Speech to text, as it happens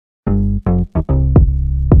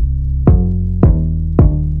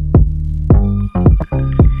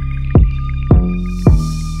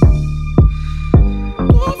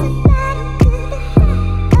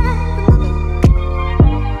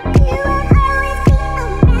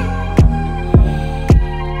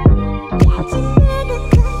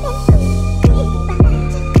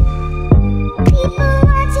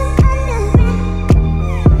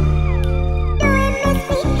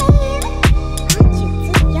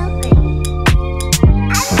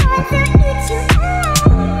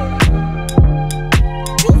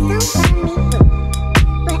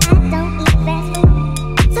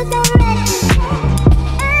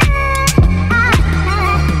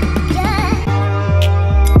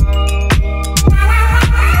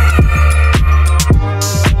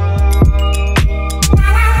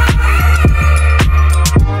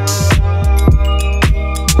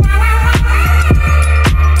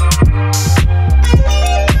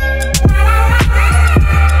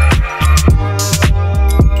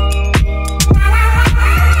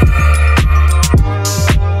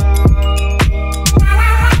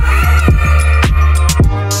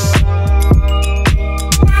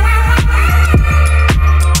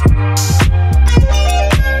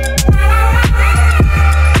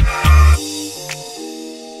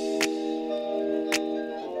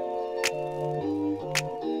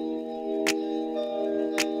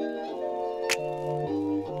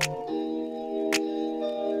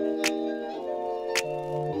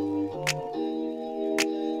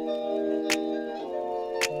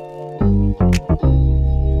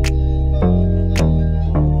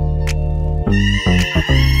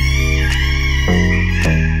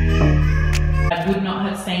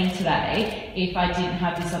if I didn't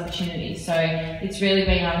have this opportunity. So it's really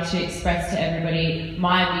being able to express to everybody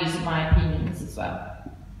my views and my opinions as well.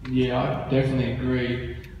 Yeah, I definitely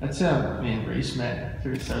agree. That's how me and Reese met,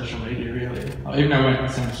 through social media really. Even though we went to the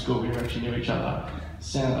same school, we actually knew each other.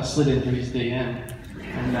 So I slid into his DM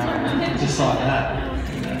and just like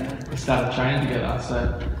that, we started training together.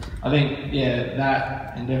 So I think, yeah,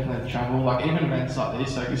 that and definitely the travel, like even events like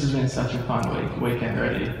this has been such a fun weekend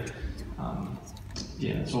already.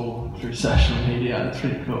 Yeah, it's all through social media, it's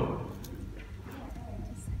pretty cool.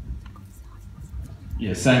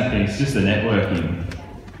 Yeah, same thing, it's just the networking.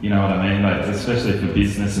 You know what I mean? Like, especially for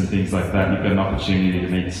business and things like that, you've got an opportunity to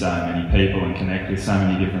meet so many people and connect with so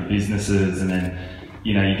many different businesses, and then,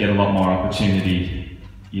 you know, you get a lot more opportunity,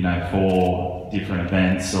 you know, for different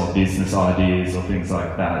events or business ideas or things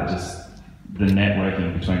like that. Just the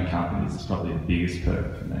networking between companies is probably the biggest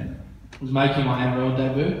perk for me. I was making my NRL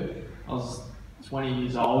debut. I was 20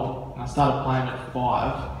 years old and I started playing at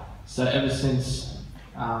 5. So ever since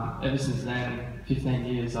then, 15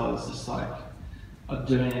 years, I was just like, I'd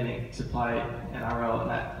do anything to play NRL. And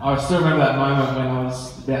that, I still remember that moment when I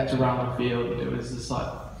was about to run on the field. It was just like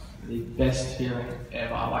the best feeling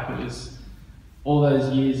ever. Like, it was all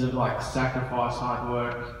those years of like sacrifice, hard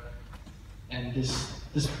work, and this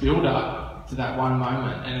build up to that one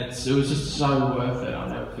moment, and it was just so worth it. I'll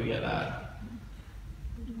never forget that.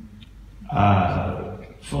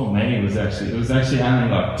 For me, it was actually only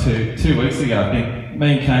like two weeks ago. I think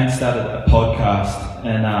me and Kane started a podcast,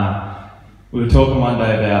 and we were talking one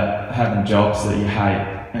day about having jobs that you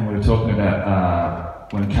hate, and we were talking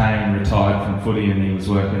about when Kane retired from footy and he was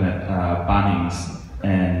working at Bunnings,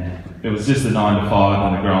 and it was just a 9 to 5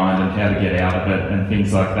 on the grind and how to get out of it and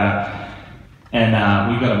things like that. And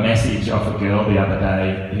we got a message off a girl the other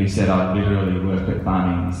day who said, I literally work at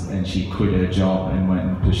Bunnings, and she quit her job and went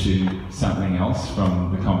and pursued something else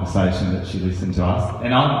from the conversation that she listened to us.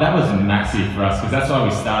 And that was massive for us, because that's why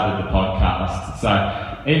we started the podcast.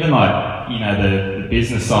 So even like, you know, the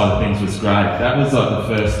business side of things was great. That was like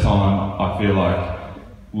the first time I feel like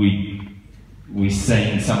we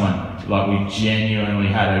seen someone, like we genuinely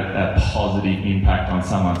had a positive impact on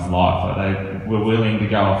someone's life. Like they were willing to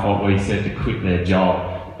go off what we said to quit their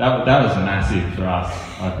job. That was massive for us,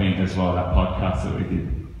 I think, as well, that podcast that we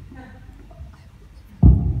did.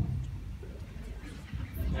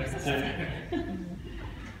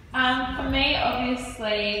 For me,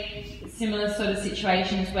 obviously, similar sort of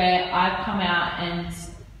situations where I've come out and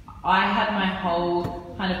I had my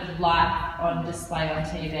whole kind of life on display on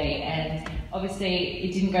TV, and obviously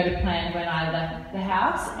it didn't go to plan when I left the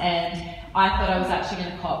house, and I thought I was actually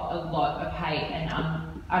going to cop a lot of hate and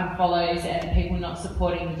unfollows and people not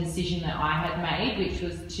supporting the decision that I had made, which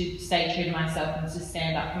was to stay true to myself and to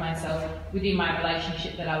stand up for myself within my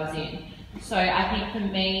relationship that I was in. So I think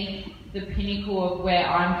for me, the pinnacle of where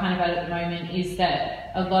I'm kind of at the moment is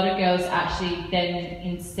that a lot of girls actually then,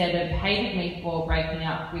 instead of hated me for breaking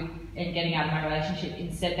up with and getting out of my relationship,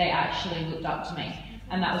 instead they actually looked up to me,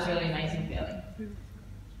 and that was really amazing feeling.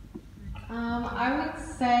 I would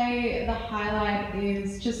say the highlight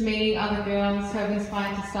is just meeting other girls who have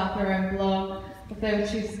inspired to start their own blog if they were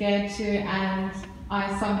too scared to, and I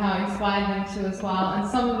somehow inspired them to as well, and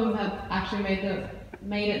some of them have actually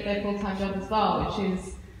made it their full-time job as well, which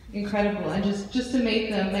is incredible, and just to meet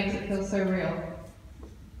them makes it feel so real.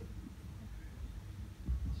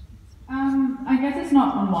 I guess it's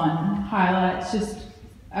not one highlight, it's just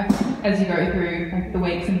as you go through like the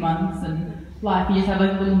weeks and months and life, you just have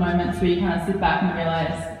like little moments where you kind of sit back and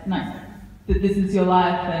realise like that this is your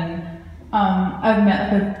life. And I've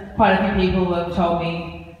met quite a few people who have told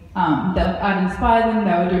me that I've inspired them.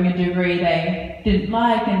 They were doing a degree they didn't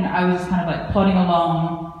like, and I was just kind of like plodding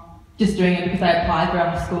along, just doing it because I applied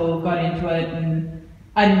throughout school, got into it, and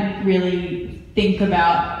I didn't really think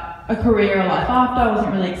about a career or life after. I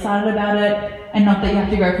wasn't really excited about it. And not that you have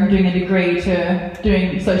to go from doing a degree to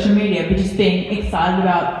doing social media, but just being excited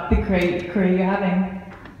about the career you're having.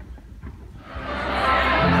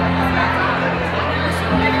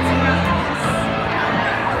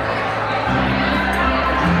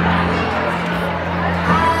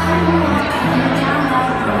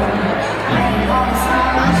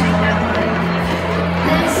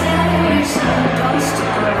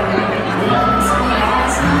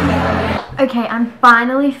 Okay, I'm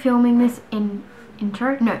finally filming this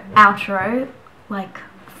outro, like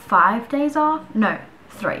 5 days off? No,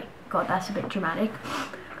 3. God, that's a bit dramatic.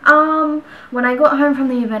 When I got home from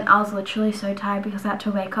the event, I was literally so tired because I had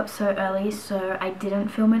to wake up so early, so I didn't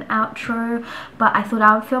film an outro, but I thought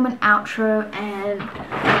I would film an outro and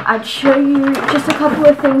I'd show you just a couple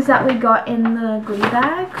of things that we got in the goodie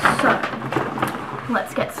bag. So,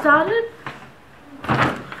 let's get started.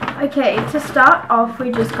 Okay, to start off,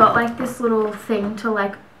 we just got like this little thing to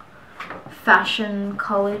like fashion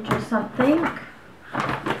college or something.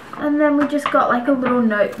 And then we just got like a little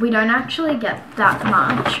note. We don't actually get that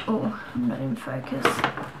much. Oh, I'm not in focus.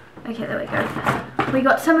 Okay, there we go. We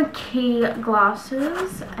got some key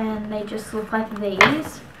glasses and they just look like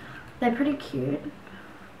these. They're pretty cute.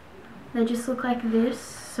 They just look like this.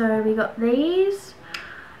 So we got these.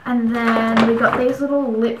 And then we got these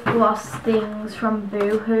little lip gloss things from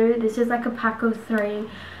Boohoo. This is like a pack of 3.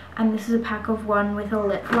 And this is a pack of 1 with a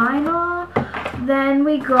lip liner. Then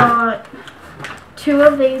we got 2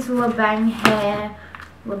 of these LeBang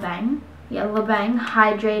hydrating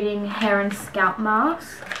hair and scalp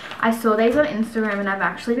masks. I saw these on Instagram and I've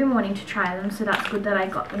actually been wanting to try them, so that's good that I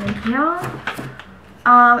got them in here.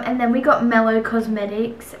 And then we got Mellow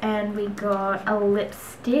Cosmetics and we got a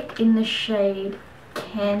lipstick in the shade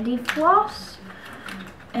Candy Floss,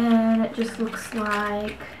 and it just looks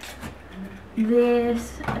like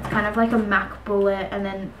this. It's kind of like a MAC bullet, and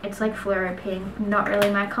then it's like fluoro pink. Not really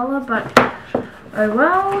my colour, but oh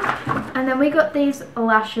well. And then we got these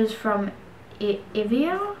lashes from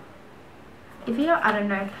Ivia, I don't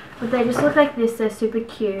know, but they just look like this. They're super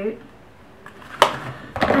cute.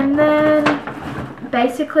 And then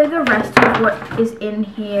basically the rest of what is in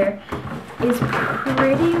here is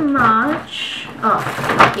pretty much, oh,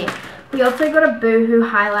 here. We also got a Boohoo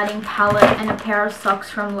highlighting palette and a pair of socks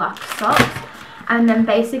from Luxe Socks. And then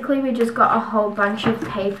basically we just got a whole bunch of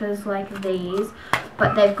papers like these,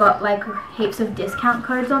 but they've got like heaps of discount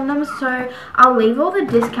codes on them. So I'll leave all the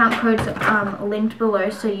discount codes linked below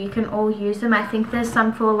so you can all use them. I think there's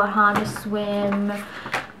some for Lahana Swim,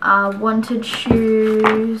 Wanted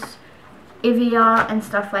Shoes, Ivia and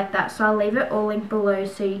stuff like that, so I'll leave it all linked below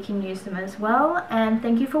so you can use them as well. And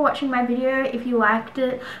thank you for watching my video. If you liked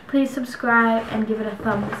it, please subscribe and give it a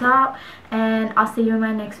thumbs up, and I'll see you in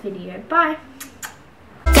my next video. Bye.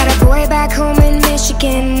 Got a boy back home in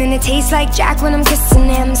Michigan, and it tastes like Jack when I'm kissing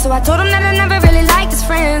him. So I told him that I never really liked his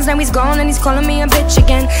friends. Now he's gone and he's calling me a bitch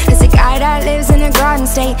again. There's a guy that lives in a garden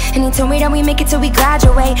state, and he told me that we make it till we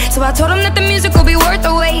graduate. So I told him that the music will be worth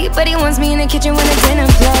the wait, but he wants me in the kitchen when the dinner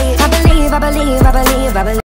plays. I believe